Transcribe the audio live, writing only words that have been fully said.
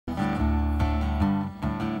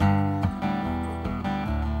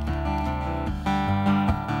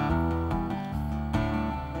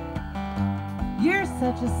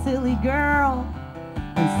such a silly girl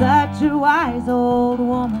and such a wise old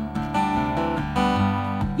woman.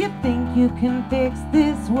 You think you can fix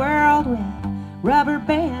this world with rubber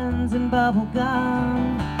bands and bubble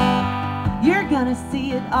gum. You're gonna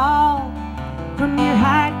see it all from your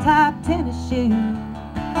high-top tennis shoes.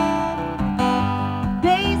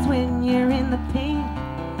 Days when you're in the pink,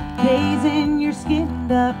 days in your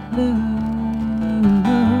skinned-up blues.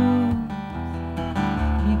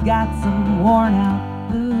 You got some worn-out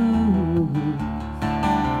blues.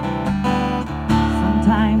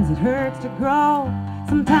 Sometimes it hurts to grow,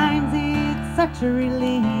 sometimes it's such a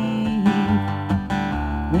relief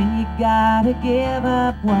when you gotta give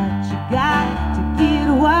up what you got to get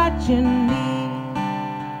what you need.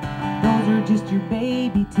 Those are just your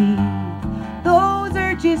baby teeth. Those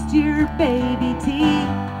are just your baby teeth.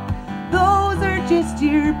 Those are just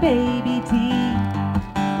your baby teeth.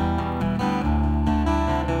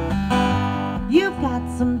 You've got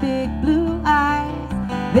some big blue eyes,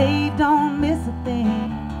 they don't miss a thing.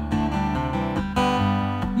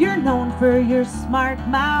 You're known for your smart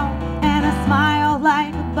mouth and a smile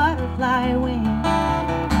like a butterfly wing.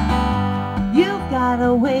 You've got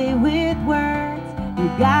a way with words, you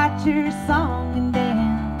got your song and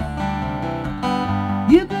dance.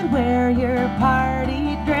 You could wear your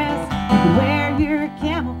party dress, you could wear your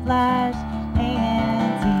camouflage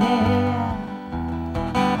pants, yeah.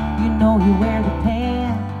 You know you wear the pants.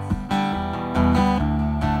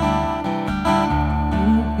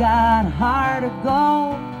 You've got a heart of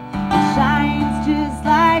gold, it shines just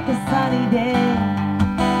like a sunny day.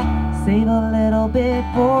 Save a little bit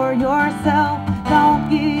for yourself, don't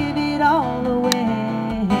give it all away.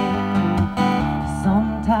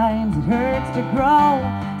 Sometimes it hurts to grow,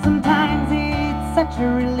 sometimes it's such a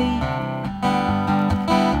relief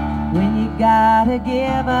when you gotta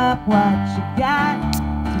give up what you got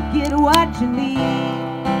to get what you need.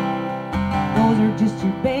 Those are just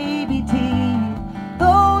your baby teeth.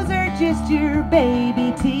 Those are just your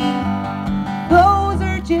baby teeth. Those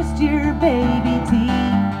are just your baby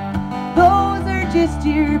teeth. Those are just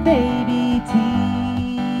your baby teeth.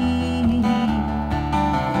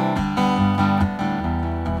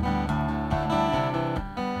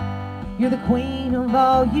 You're the queen of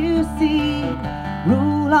all you see,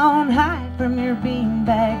 rule on high from your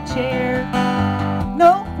beanbag chair.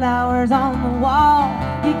 No flowers on the wall,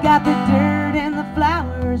 you got the dirt and the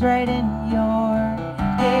flowers right in your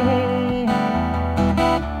hair.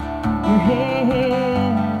 Your hair.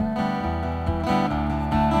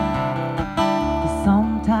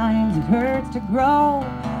 Sometimes it hurts to grow,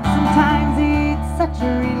 sometimes it's such a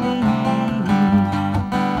relief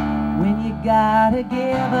when you gotta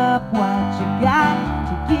give up what you got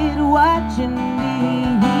to get what you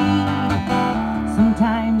need.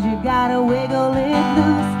 Sometimes you gotta wiggle it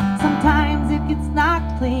loose, sometimes it gets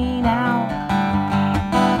knocked clean out,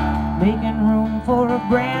 making room for a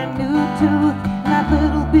brand new tooth in that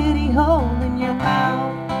little bitty hole in your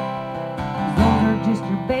mouth. Those are just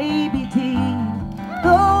your baby teeth.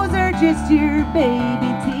 Those are just your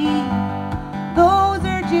baby teeth. Those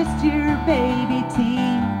are just your baby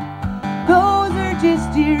teeth. Those are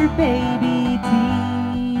just your baby